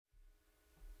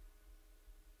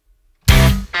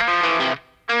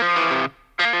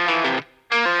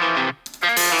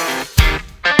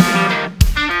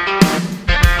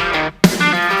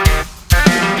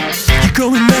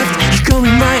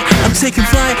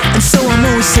and so I'm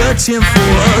always searching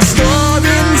for a star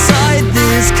inside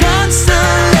this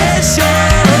constellation.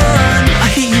 I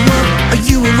hit you up, are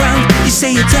you around? You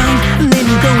say you're down, and then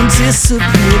you go and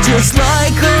disappear, just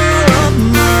like all of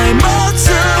my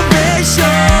motivation.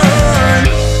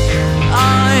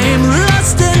 I'm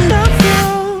lost and I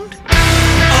found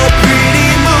a pretty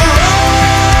mirage.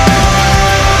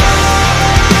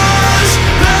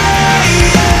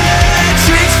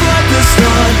 Tricks from the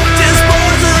start,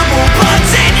 disposable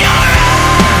parts in your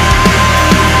eyes.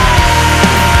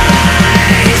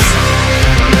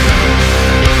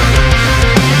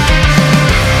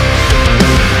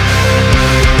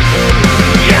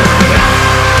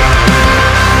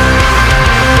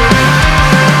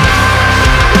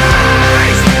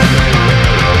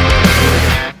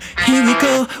 Here we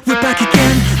go, we're back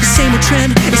again. The same old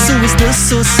trend, it's always the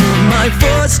source